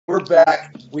We're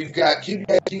back. We've got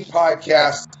QBIQ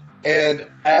Podcast. And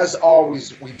as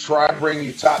always, we try to bring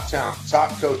you top talent,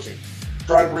 top coaching.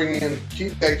 Try to bring in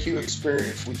QBIQ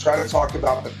experience. We try to talk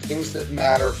about the things that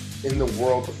matter in the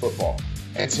world of football.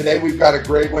 And today we've got a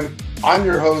great one. I'm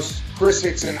your host, Chris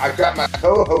Hickson. I've got my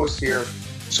co-host here,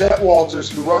 Chet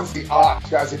Walters, who runs the Ops.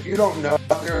 Guys, if you don't know,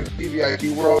 out there in the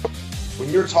QBIQ world, when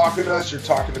you're talking to us, you're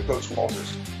talking to Coach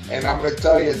Walters. And I'm going to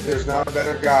tell you, there's not a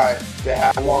better guy to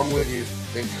have along with you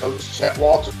than Coach Chet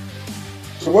Walters.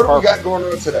 So what do we got going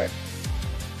on today?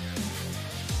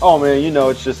 Oh, man,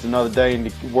 it's just another day in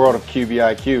the world of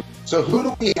QBIQ. So who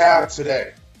do we have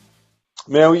today?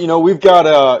 Man, we've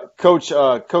got Coach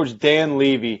Dan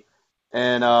Levy.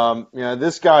 And,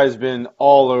 this guy's been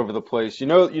all over the place. You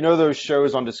know those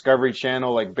shows on Discovery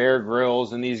Channel like Bear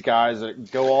Grylls and these guys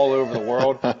that go all over the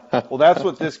world? Well, that's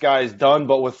what this guy's done,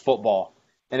 but with football.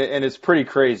 And it's pretty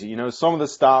crazy. Some of the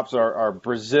stops are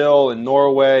Brazil and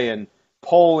Norway and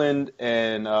Poland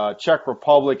and Czech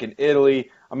Republic and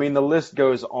Italy. I mean, the list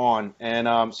goes on.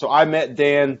 And so I met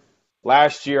Dan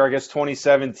last year, I guess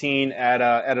 2017, at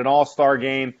an All-Star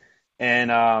game. And,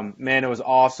 man, it was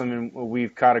awesome, and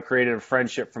we've kind of created a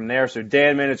friendship from there. So,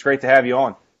 Dan, man, it's great to have you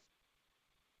on.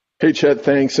 Hey, Chet,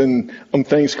 thanks. And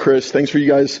thanks, Chris. Thanks for you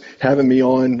guys having me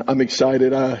on. I'm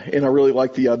excited, and I really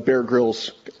like the Bear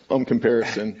Grylls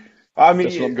comparison. I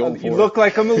mean, you look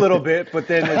like him a little bit, but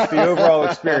then it's the overall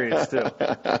experience, too.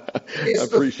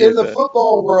 In the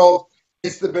football world,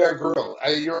 it's the Bear Grylls.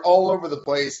 You're all over the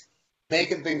place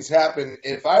making things happen.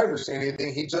 If I understand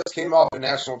anything, he just came off a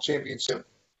national championship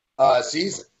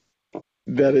season.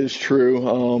 That is true.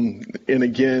 And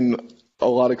again, a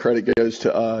lot of credit goes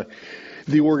to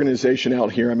the organization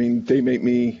out here. I mean, they make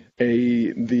me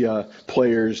the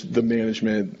players, the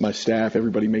management, my staff,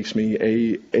 everybody makes me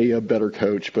a better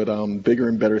coach, but bigger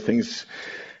and better things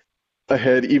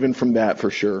ahead, even from that for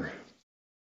sure.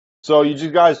 So you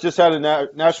guys just had a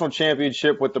national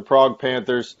championship with the Prague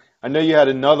Panthers. I know you had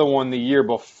another one the year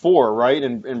before, right,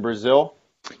 in Brazil?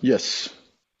 Yes.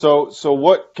 So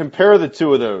compare the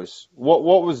two of those. What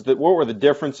were the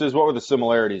differences? What were the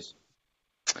similarities?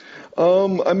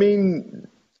 I mean,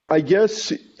 I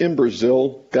guess in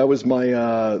Brazil, that was my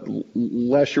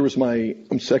last year was my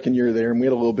second year there, and we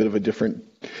had a little bit of a different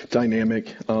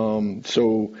dynamic.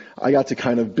 So I got to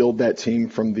kind of build that team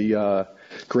from the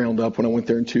ground up when I went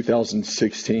there in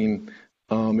 2016.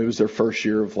 It was their first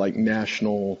year of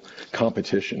national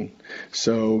competition.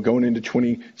 So going into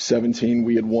 2017,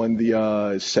 we had won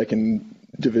the second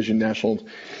division national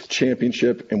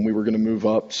championship, and we were going to move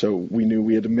up. So we knew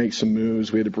we had to make some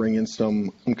moves. We had to bring in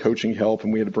some coaching help,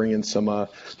 and we had to bring in some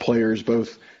players,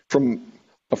 both from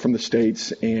the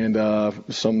States and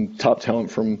some top talent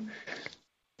from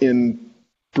in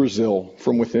Brazil,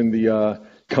 from within the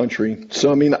country.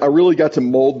 So, I mean, I really got to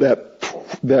mold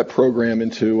that program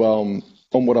into on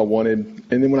what I wanted.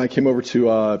 And then when I came over to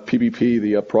PBP,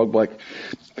 the Prague Black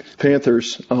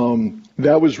Panthers,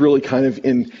 that was really kind of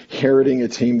inheriting a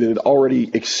team that had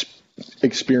already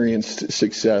experienced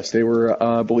success. They were,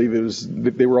 I believe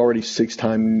they were already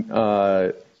 6-time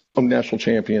national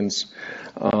champions.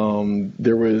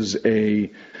 There was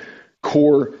a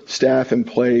core staff in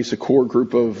place, a core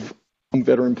group of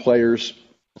veteran players.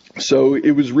 So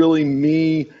it was really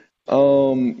me,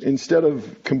 instead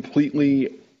of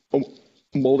completely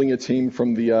molding a team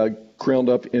from the ground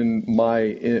up into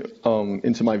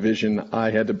my vision, I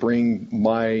had to bring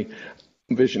my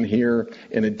vision here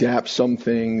and adapt some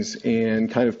things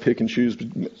and kind of pick and choose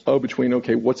between,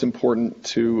 okay, what's important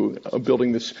to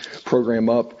building this program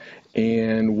up,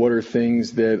 and what are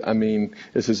things that, I mean,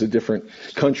 this is a different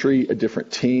country, a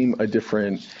different team, a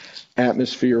different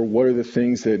atmosphere. What are the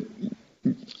things that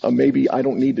maybe I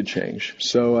don't need to change?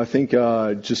 So I think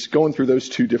just going through those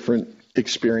two different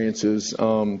experiences,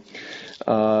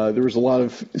 there was a lot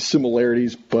of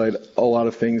similarities, but a lot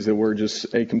of things that were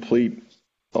just a complete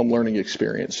learning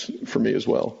experience for me as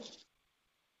well.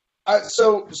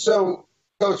 So,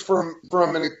 Coach, from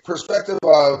a perspective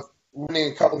of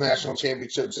winning a couple national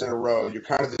championships in a row, you're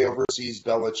kind of the overseas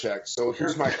Belichick. So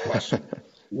here's my question: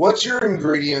 what's your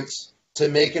ingredients to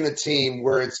making a team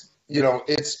where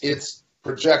its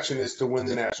projection is to win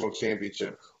the national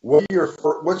championship? What's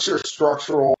your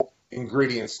structural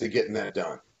ingredients to getting that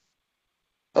done?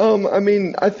 I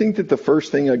mean, I think that the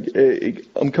first thing,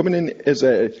 I'm coming in as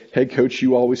a head coach,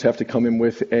 you always have to come in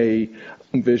with a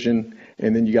vision,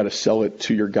 and then you got to sell it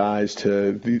to your guys,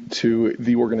 to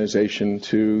the organization,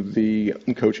 to the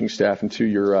coaching staff, and to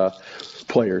your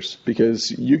players,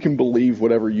 because you can believe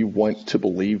whatever you want to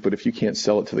believe, but if you can't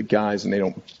sell it to the guys and they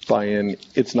don't buy in,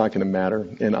 it's not going to matter.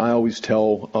 And I always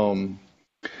tell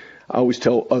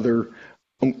other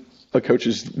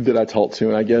coaches that I talk to,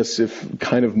 and I guess if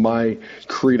kind of my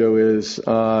credo is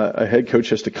a head coach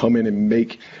has to come in and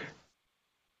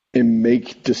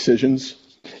make decisions,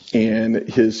 and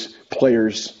his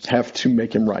players have to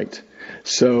make him right.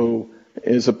 So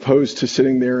as opposed to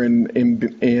sitting there and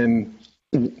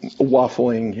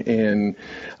waffling and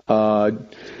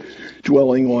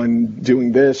dwelling on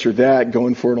doing this or that,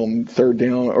 going for it on third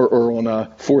down or on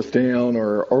a fourth down,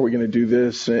 or are we going to do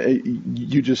this?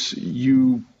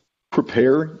 You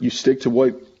prepare, you stick to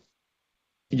what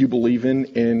you believe in,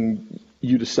 and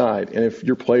you decide. And if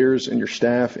your players and your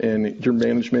staff and your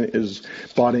management is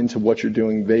bought into what you're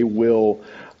doing, they will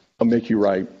make you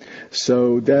right.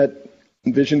 So that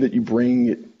vision that you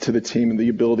bring to the team and the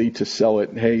ability to sell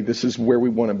it, hey, this is where we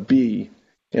want to be.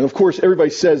 And of course, everybody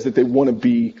says that they want to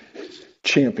be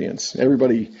champions.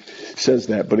 Everybody says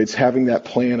that, but it's having that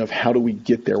plan of how do we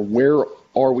get there? Where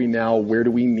are we now? Where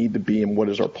do we need to be? And what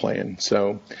is our plan?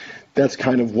 So that's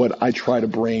kind of what I try to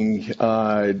bring,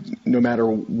 no matter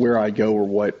where I go or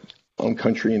what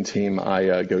country and team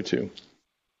I go to.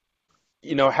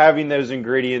 Having those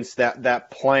ingredients,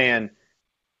 that plan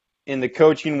in the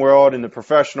coaching world, in the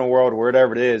professional world,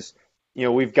 wherever it is,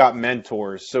 we've got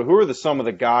mentors. So who are some of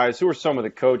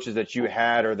the coaches that you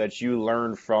had or that you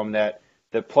learned from that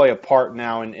play a part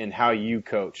now in how you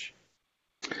coach?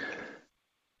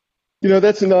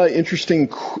 That's an interesting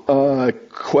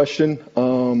question.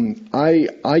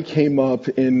 I came up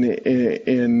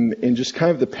in just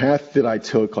kind of the path that I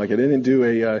took. Like I didn't do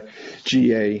a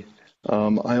GA.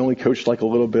 I only coached like a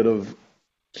little bit of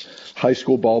high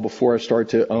school ball before I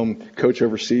started to coach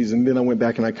overseas, and then I went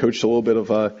back and I coached a little bit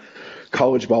of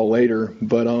college ball later.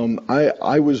 But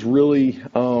I was really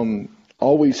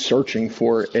always searching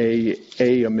for a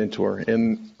mentor,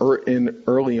 and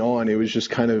early on it was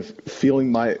just kind of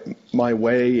feeling my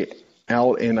way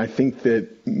out. And I think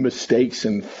that mistakes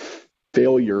and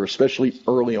failure, especially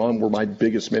early on, were my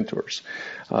biggest mentors.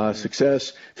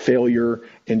 Success, failure,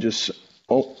 and just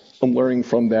I'm learning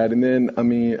from that. And then,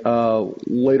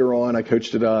 later on, I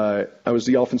coached I was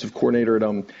the offensive coordinator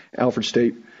at Alfred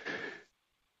State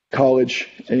College,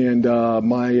 and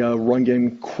my run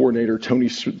game coordinator, Tony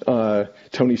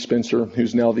Spencer,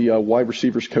 who's now the wide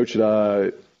receivers coach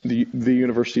at the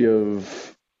University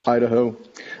of Idaho.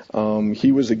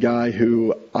 He was a guy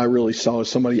who I really saw as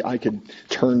somebody I could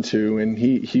turn to, and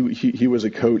he was a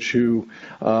coach who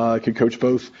could coach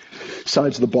both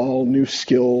sides of the ball, new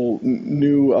skill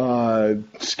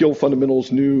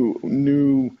fundamentals,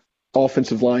 new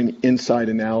offensive line inside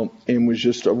and out, and was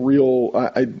just a real.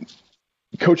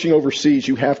 Coaching overseas,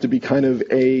 you have to be kind of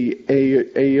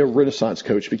a Renaissance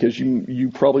coach because you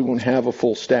probably won't have a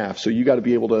full staff. So you got to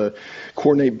be able to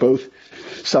coordinate both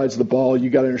sides of the ball. You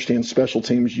got to understand special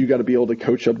teams. You got to be able to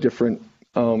coach up different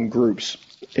groups.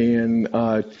 And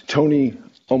Tony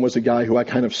was a guy who I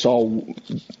kind of saw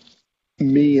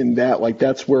me in that, like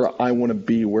that's where I want to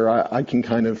be, where I can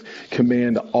kind of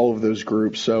command all of those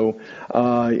groups. So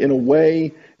in a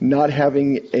way, not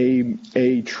having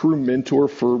a true mentor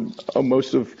for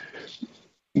most of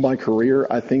my career,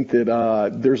 I think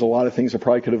that there's a lot of things I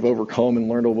probably could have overcome and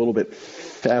learned a little bit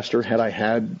faster had I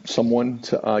had someone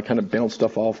to kind of bounce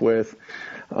stuff off with.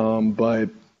 But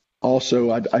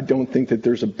also, I don't think that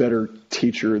there's a better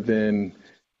teacher than,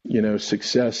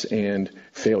 success and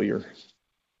failure.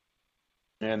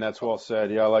 And that's well said.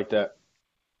 Yeah, I like that.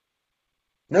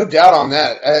 No doubt on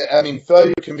that.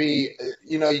 Failure can be,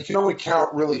 you can only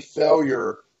count really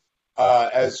failure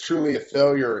as truly a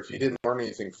failure if you didn't learn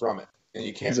anything from it, and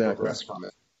you can't progress from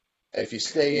it. If you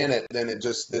stay in it, then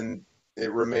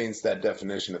it remains that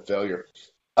definition of failure.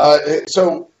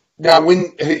 So now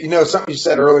when, something you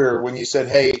said earlier when you said,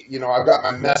 hey, I've got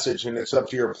my message and it's up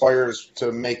to your players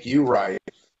to make you right.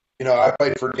 I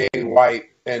played for Danny White,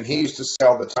 and he used to say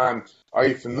all the time, are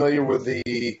you familiar with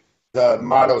the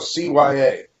motto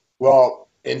CYA? Well,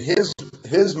 and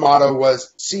his motto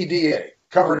was CDA,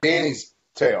 cover Danny's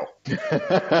tail.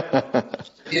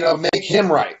 Make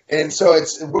him right. And so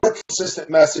it's a real consistent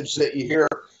message that you hear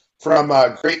from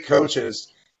great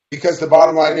coaches, because the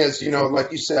bottom line is,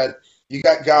 like you said, you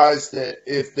got guys that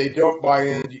if they don't buy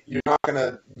in, you're not going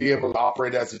to be able to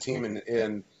operate as a team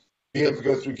and be able to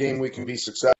go through game week and be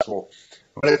successful.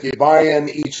 But if you buy in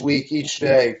each week, each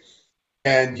day,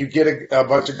 and you get a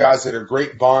bunch of guys that are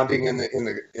great bonding in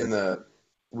the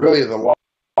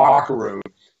locker room,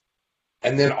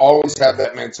 and then always have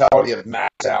that mentality of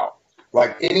max out.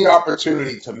 Like any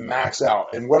opportunity to max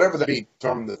out, and whatever that be,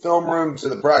 from the film room to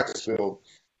the practice field,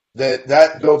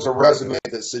 that builds a resume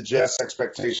that suggests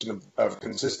expectation of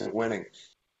consistent winning.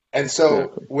 And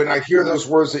so when I hear those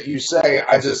words that you say,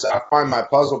 I find my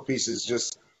puzzle pieces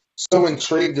just so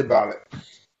intrigued about it.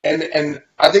 And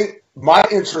I think my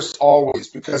interest always,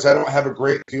 because I don't have a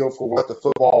great feel for what the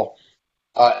football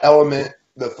element,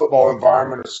 the football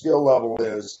environment or skill level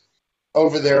is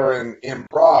over there in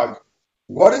Prague.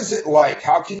 What is it like?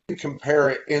 How can you compare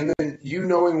it? And then you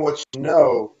knowing what you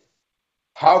know,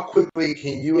 how quickly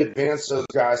can you advance those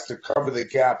guys to cover the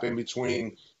gap in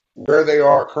between where they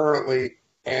are currently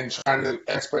and trying to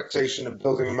expectation of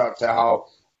building them up to how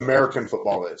American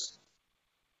football is?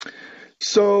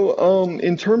 So,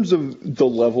 in terms of the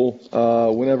level,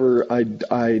 whenever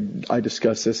I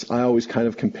discuss this, I always kind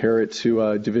of compare it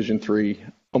to Division III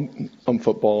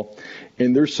football,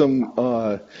 and there's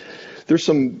some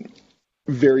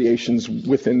variations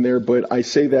within there, but I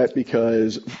say that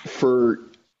because, for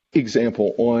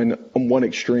example, on one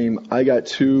extreme, I got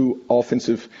two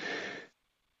offensive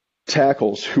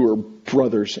tackles who are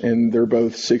brothers, and they're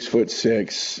both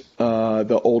 6'6".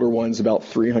 The older one's about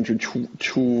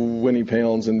 320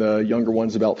 pounds, and the younger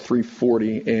one's about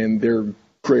 340, and they're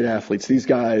great athletes. These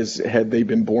guys, had they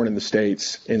been born in the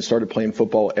States and started playing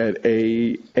football at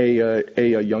a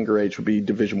younger age, would be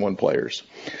Division I players.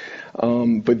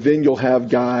 But then you'll have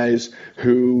guys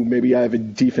who, maybe I have a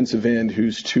defensive end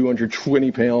who's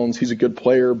 220 pounds. He's a good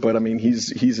player, but I mean,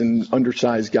 he's an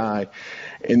undersized guy.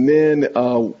 And then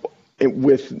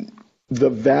with the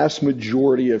vast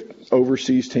majority of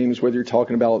overseas teams, whether you're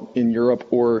talking about in Europe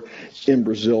or in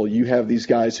Brazil, you have these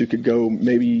guys who could go,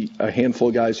 maybe a handful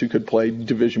of guys who could play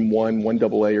Division I,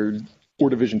 1AA, or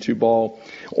Division II ball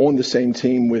on the same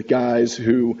team with guys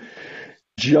who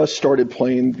just started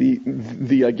playing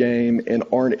the game and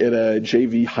aren't at a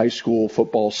JV high school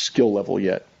football skill level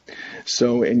yet.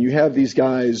 So, and you have these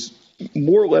guys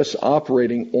more or less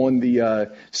operating on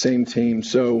the same team.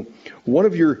 So one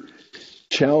of your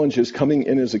challenges coming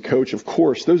in as a coach, of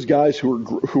course, those guys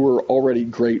who are already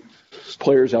great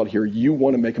players out here, you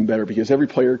want to make them better because every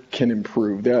player can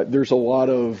improve. There's a lot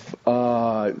of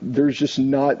there's just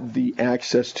not the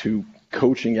access to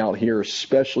coaching out here,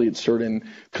 especially at certain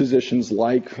positions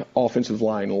like offensive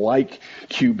line, like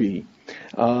QB.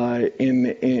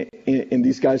 And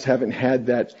these guys haven't had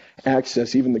that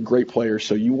access, even the great players,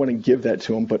 so you want to give that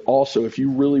to them. But also, if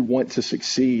you really want to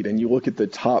succeed and you look at the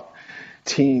top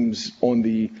teams on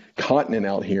the continent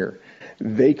out here,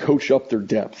 they coach up their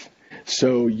depth.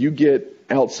 So you get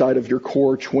outside of your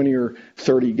core 20 or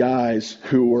 30 guys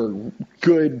who are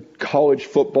good college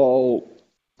football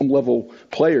level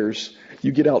players.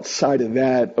 You get outside of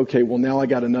that, okay, well, now I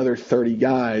got another 30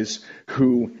 guys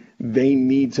who they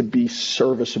need to be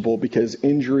serviceable because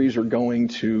injuries are going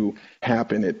to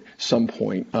happen at some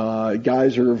point.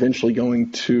 Guys are eventually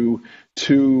going to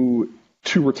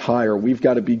retire. We've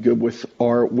got to be good with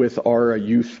our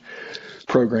youth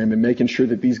program and making sure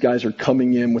that these guys are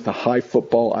coming in with a high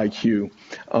football IQ.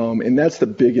 And that's the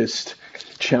biggest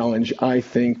challenge, I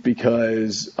think,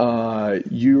 because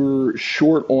you're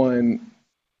short on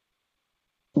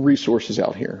resources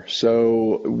out here.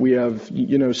 So we have,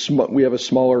 we have a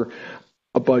smaller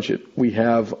budget. We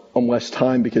have less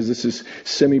time because this is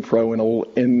semi-pro,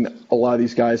 and a lot of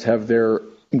these guys have their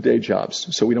day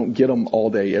jobs, so we don't get them all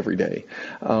day, every day.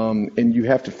 And you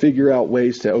have to figure out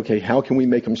ways to, okay, how can we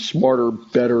make them smarter,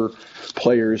 better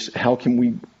players? How can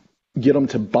we get them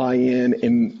to buy in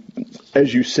and,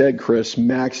 as you said, Chris,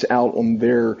 max out on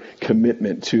their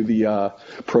commitment to the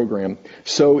program?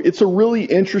 So it's a really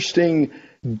interesting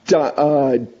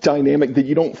dynamic that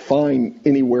you don't find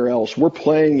anywhere else. We're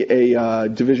playing a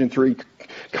Division III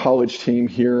college team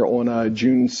here on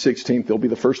June 16th. It'll be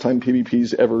the first time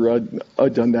PBP's ever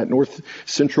done that. North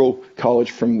Central College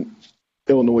from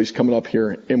Illinois is coming up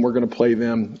here, and we're going to play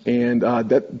them. And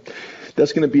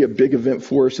that's going to be a big event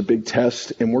for us, a big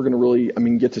test, and we're going to really,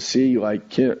 get to see,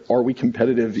 are we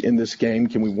competitive in this game?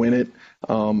 Can we win it?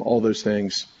 All those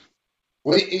things.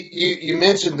 Well, you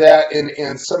mentioned that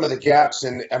in some of the gaps,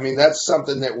 and that's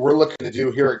something that we're looking to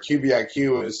do here at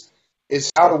QBIQ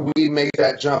is how do we make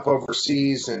that jump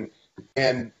overseas and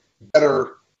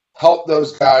better help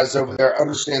those guys over there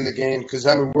understand the game? Because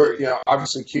we're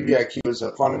obviously QBIQ is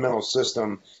a fundamental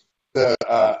system to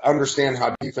understand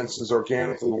how defenses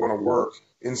organically want to work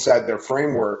inside their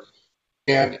framework.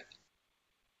 And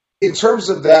in terms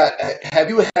of that, have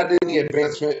you had any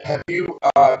advancement? Have you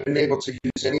been able to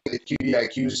use any of the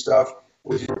QBIQ stuff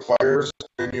with your players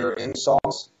in your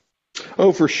installs?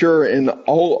 Oh, for sure. And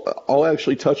I'll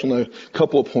actually touch on a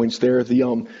couple of points there.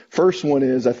 The first one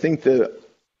is, I think that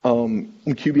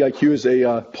QBIQ as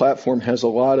a platform has a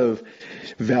lot of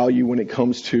value when it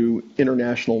comes to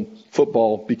international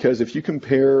football, because if you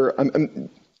compare,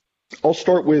 I'll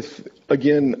start with,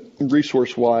 again,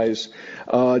 resource-wise.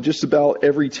 Just about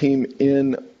every team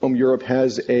in Europe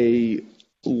has a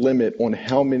limit on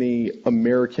how many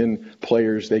American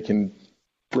players they can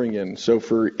bring in. So,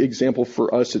 for example,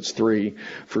 for us, it's 3.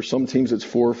 For some teams, it's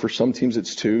 4. For some teams,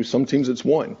 it's 2. Some teams, it's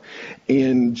 1.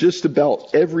 And just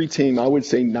about every team, I would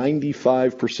say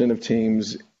 95% of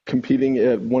teams competing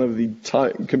in one of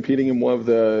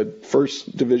the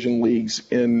first division leagues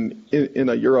in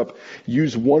Europe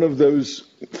use one of those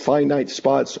finite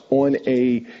spots on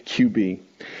a QB.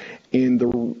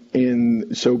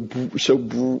 So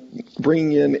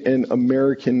bringing in an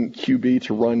American QB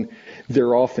to run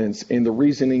their offense, and the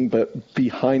reasoning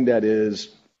behind that is,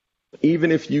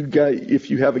 even if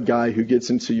you have a guy who gets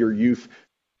into your youth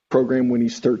program when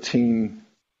he's 13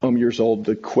 years old,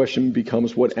 the question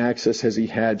becomes, what access has he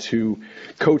had to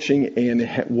coaching, and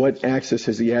what access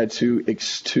has he had to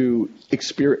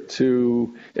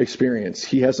experience?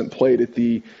 He hasn't played at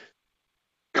the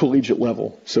collegiate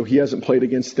level, so he hasn't played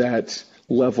against that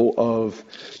level of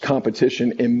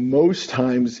competition, and most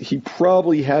times he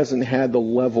probably hasn't had the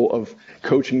level of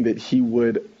coaching that he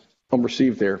would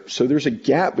receive there. So there's a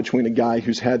gap between a guy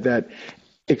who's had that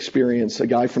experience, a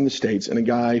guy from the States, and a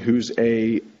guy who's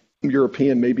a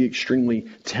European, maybe extremely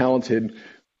talented,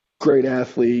 great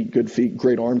athlete, good feet,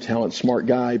 great arm talent, smart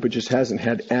guy, but just hasn't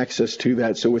had access to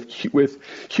that. So with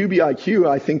QBIQ,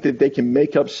 I think that they can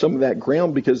make up some of that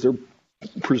ground because they're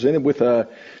presented with a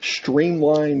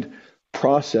streamlined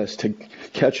process to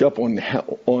catch up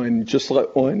on just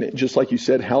like you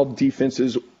said, how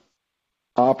defenses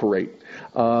operate,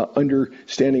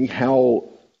 understanding how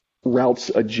routes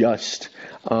adjust,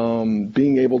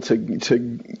 being able to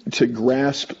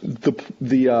grasp the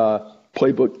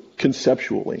playbook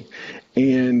conceptually,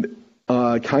 and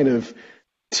kind of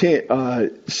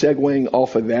segueing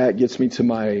off of that gets me to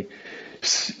my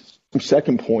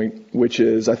second point, which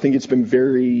is, I think it's been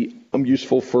very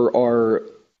useful for our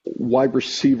wide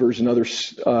receivers and other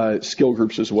skill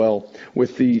groups as well,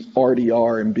 with the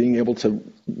RDR and being able to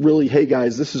really, hey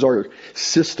guys, this is our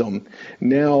system.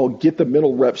 Now get the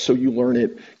middle reps so you learn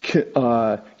it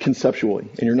conceptually,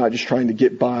 and you're not just trying to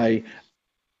get by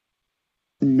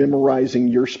memorizing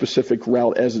your specific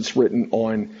route as it's written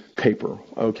on paper,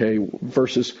 okay,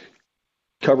 versus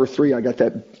cover 3, I got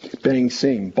that bang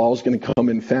seam. Ball's going to come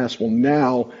in fast. Well,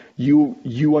 now you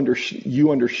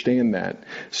understand that.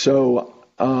 So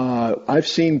I've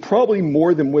seen probably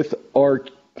more than with our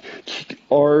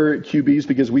QBs,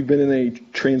 because we've been in a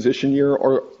transition year.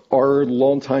 Our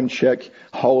longtime Czech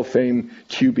Hall of Fame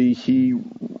QB,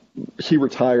 he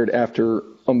retired after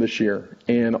this year,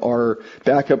 and our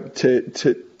backup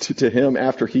to him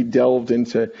after he delved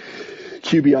into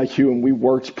QBIQ, and we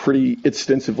worked pretty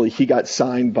extensively, he got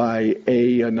signed by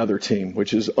another team,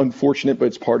 which is unfortunate, but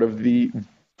it's part of the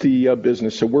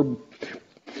business. So we're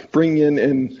bringing in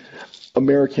an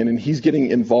American, and he's getting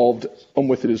involved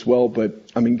with it as well. But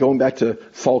I mean, going back to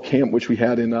fall camp, which we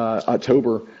had in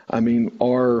October, I mean,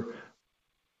 our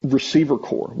receiver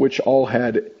core, which all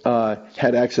had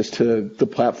access to the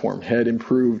platform, had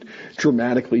improved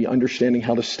dramatically, understanding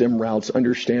how to stem routes,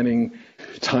 understanding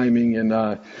timing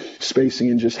and spacing,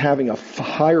 and just having a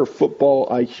higher football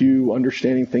IQ,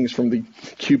 understanding things from the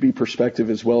QB perspective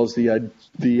as well as the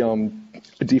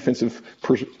defensive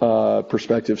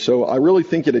perspective. So I really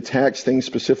think it attacks things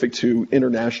specific to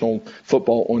international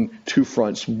football on 2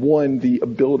 fronts. One, the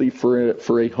ability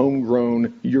for a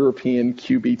homegrown European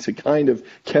QB to kind of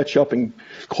catch up and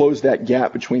close that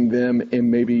gap between them and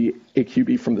maybe a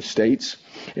QB from the States,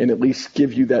 and at least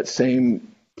give you that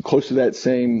close to that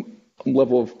same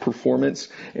level of performance,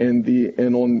 and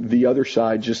on the other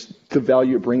side, just the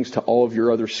value it brings to all of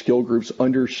your other skill groups,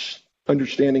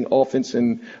 understanding offense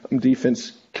and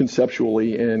defense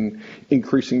conceptually, and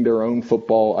increasing their own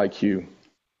football IQ.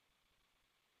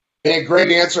 And great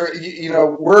answer. You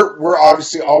know, we're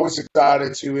obviously always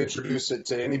excited to introduce it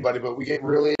to anybody, but we get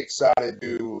really excited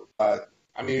to. I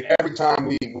mean, every time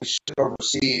we ship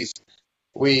overseas,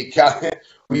 we get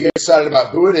excited about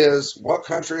who it is, what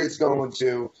country it's going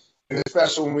to. And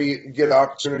especially when we get an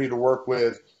opportunity to work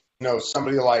with, you know,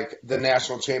 somebody like the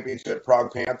national championship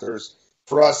Prague Panthers,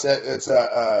 for us, it's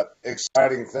a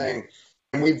exciting thing.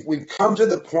 And we've come to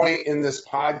the point in this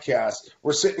podcast,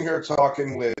 we're sitting here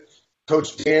talking with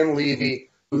Coach Dan Levy,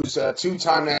 who's a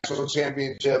 2-time national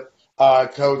championship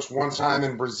coach, 1 time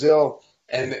in Brazil,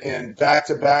 and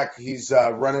back-to-back, he's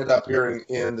run it up here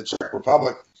in the Czech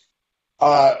Republic.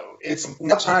 It's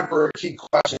now time for a key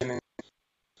question.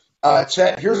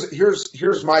 Chet,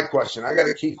 here's my question. I got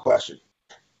a key question.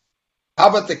 How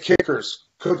about the kickers,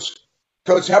 Coach?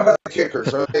 How about the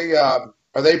kickers? Are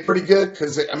they pretty good?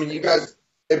 Because I mean, you guys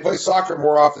they play soccer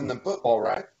more often than football,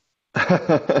 right?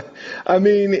 I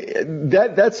mean,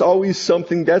 that's always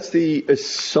something. That's the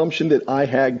assumption that I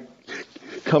had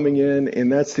coming in, and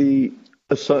that's the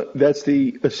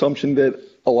assumption that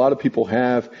a lot of people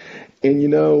have.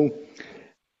 And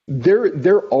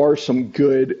there are some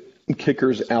good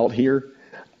kickers out here,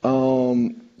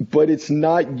 but it's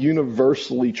not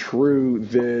universally true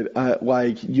that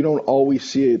like you don't always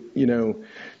see it,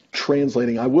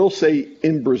 translating. I will say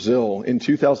in Brazil in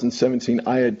 2017,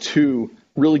 I had two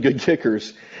really good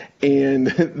kickers. And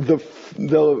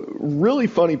the really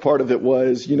funny part of it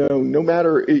was, no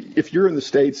matter if you're in the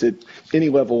States at any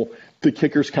level, the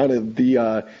kicker's kind of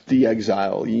the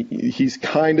exile. He's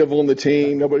kind of on the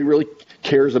team. Nobody really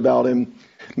cares about him.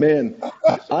 Man,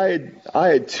 I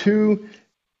had two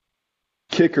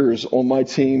kickers on my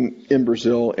team in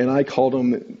Brazil, and I called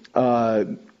them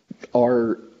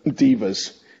our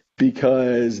divas,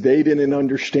 because they didn't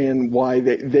understand why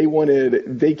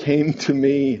they came to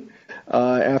me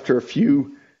after a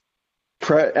few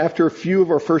of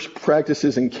our first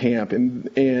practices in camp,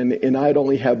 and I'd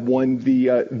only had one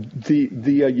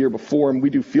the year before, and we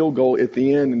do field goal at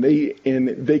the end, and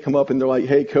they come up and they're like,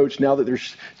 "Hey, coach, now that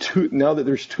there's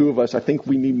two of us, I think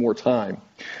we need more time,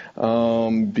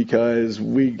 because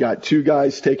we got two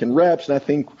guys taking reps, and I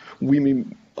think we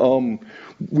need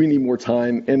more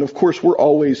time." And of course, we're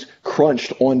always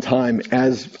crunched on time.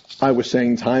 As I was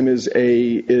saying, time is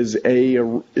a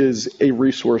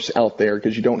resource out there,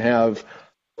 because you don't have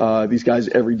these guys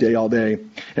every day, all day.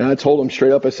 And I told them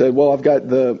straight up, I said, well, I've got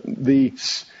the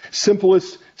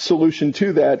simplest solution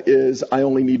to that is I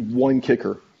only need one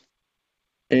kicker.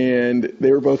 And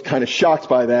they were both kind of shocked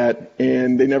by that,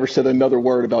 and they never said another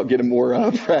word about getting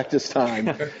more practice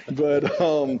time.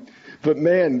 But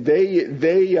man, they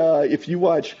if you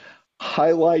watch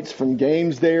highlights from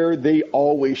games there, they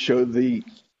always show the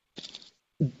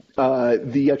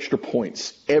extra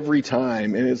points every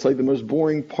time, and it's like the most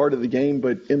boring part of the game.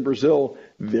 But in Brazil,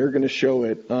 they're going to show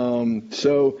it.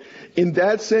 So in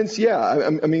that sense, yeah,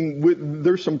 I mean,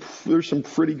 there's some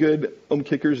pretty good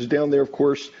kickers down there, of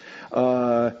course.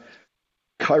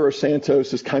 Cairo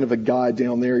Santos is kind of a guy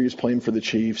down there. He's playing for the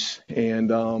Chiefs,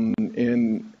 and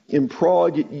in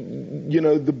Prague,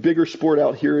 the bigger sport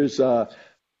out here is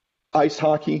ice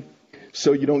hockey,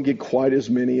 so you don't get quite as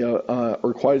many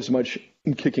or quite as much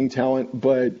kicking talent,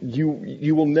 but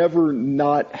you will never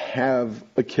not have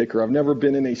a kicker. I've never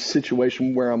been in a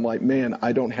situation where I'm like, man,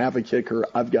 I don't have a kicker.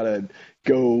 I've got to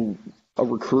go a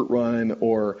recruit run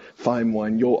or find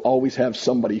one. You'll always have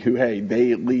somebody who, hey,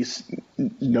 they at least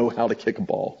know how to kick a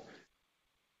ball.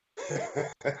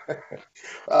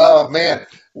 Oh man,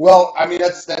 well, I mean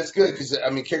that's good, because I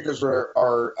mean kickers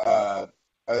are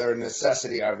a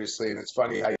necessity, obviously, and it's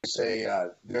funny how you say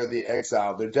they're the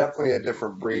exile. They're definitely a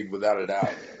different breed, without a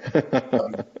doubt.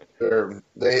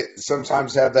 They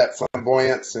sometimes have that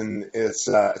flamboyance, and it's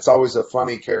always a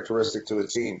funny characteristic to a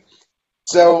team.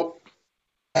 So,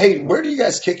 hey, where do you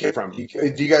guys kick it from? Do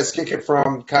you guys kick it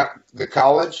from the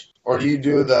college, or do you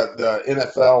do the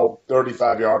NFL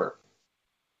 35-yarder?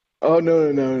 Oh,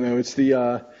 no. It's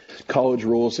the college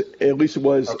rules. At least it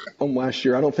was last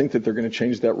year. I don't think that they're going to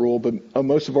change that rule, but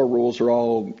most of our rules are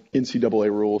all NCAA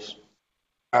rules.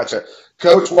 Gotcha.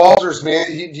 Coach Walters,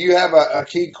 man, do you have a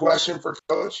key question for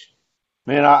Coach?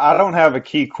 Man, I don't have a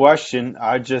key question.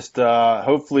 I just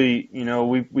hopefully,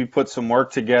 we put some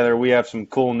work together. We have some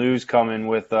cool news coming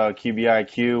with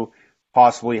QBIQ,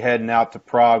 possibly heading out to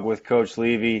Prague with Coach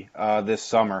Levy this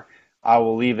summer. I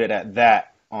will leave it at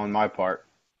that on my part.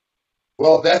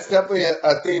 Well, that's definitely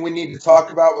a thing we need to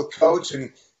talk about with Coach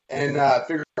and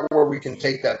figure out where we can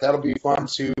take that. That'll be fun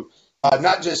to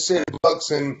not just send books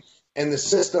and the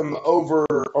system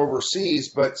overseas,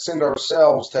 but send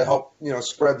ourselves to help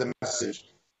spread the message.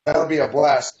 That'll be a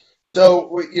blast.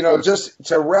 So just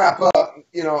to wrap up,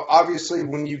 obviously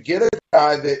when you get a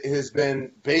guy that has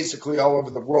been basically all over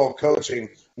the world coaching,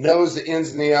 knows the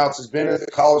ins and the outs, has been at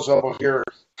the college level here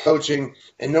coaching,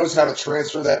 and knows how to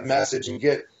transfer that message and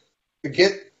get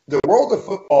the world of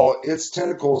football, its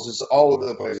tentacles is all over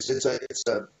the place. It's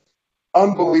a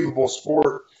unbelievable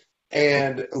sport,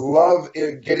 and love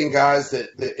getting guys that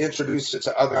introduce it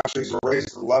to other countries or raise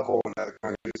the level in other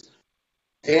countries.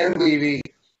 Dan Levy,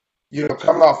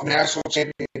 coming off national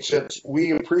championships,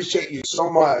 we appreciate you so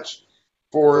much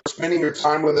for spending your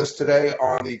time with us today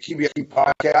on the QBIQ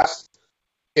podcast.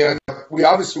 And we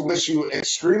obviously wish you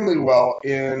extremely well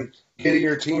in getting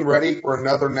your team ready for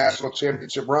another national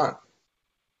championship run.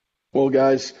 Well,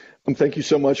 guys, thank you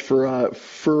so much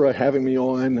for having me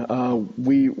on.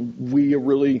 We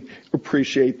really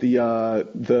appreciate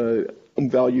the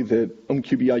value that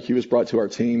QBIQ has brought to our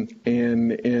team,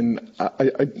 and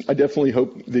I definitely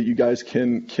hope that you guys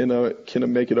can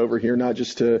make it over here, not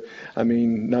just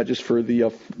for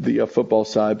the football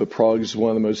side, but Prague is one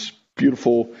of the most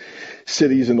beautiful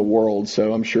cities in the world.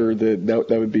 So I'm sure that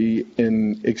would be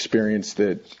an experience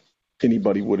that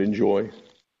anybody would enjoy.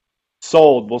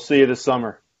 Sold. We'll see you this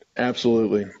summer.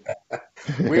 Absolutely.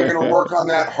 We're going to work on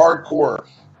that hardcore.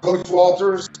 Coach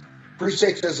Walters,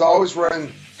 appreciate you as always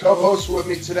running co-host with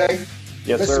me today.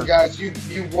 Yes, Listen, sir. guys, you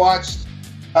watched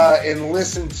and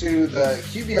listened to the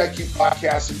QBIQ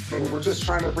podcast. And we're just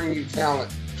trying to bring you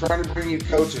talent, trying to bring you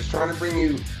coaches, trying to bring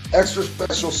you extra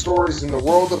special stories in the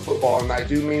world of football, and I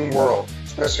do mean world,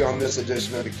 especially on this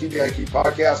edition of the QBIQ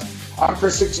podcast. I'm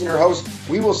Chris Hickson, your host.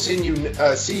 We will see you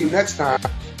next time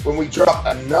when we drop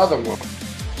another one.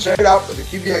 Check it out for the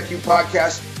QBIQ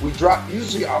podcast. We drop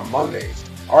usually on Mondays.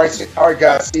 All right,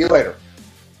 guys. See you later.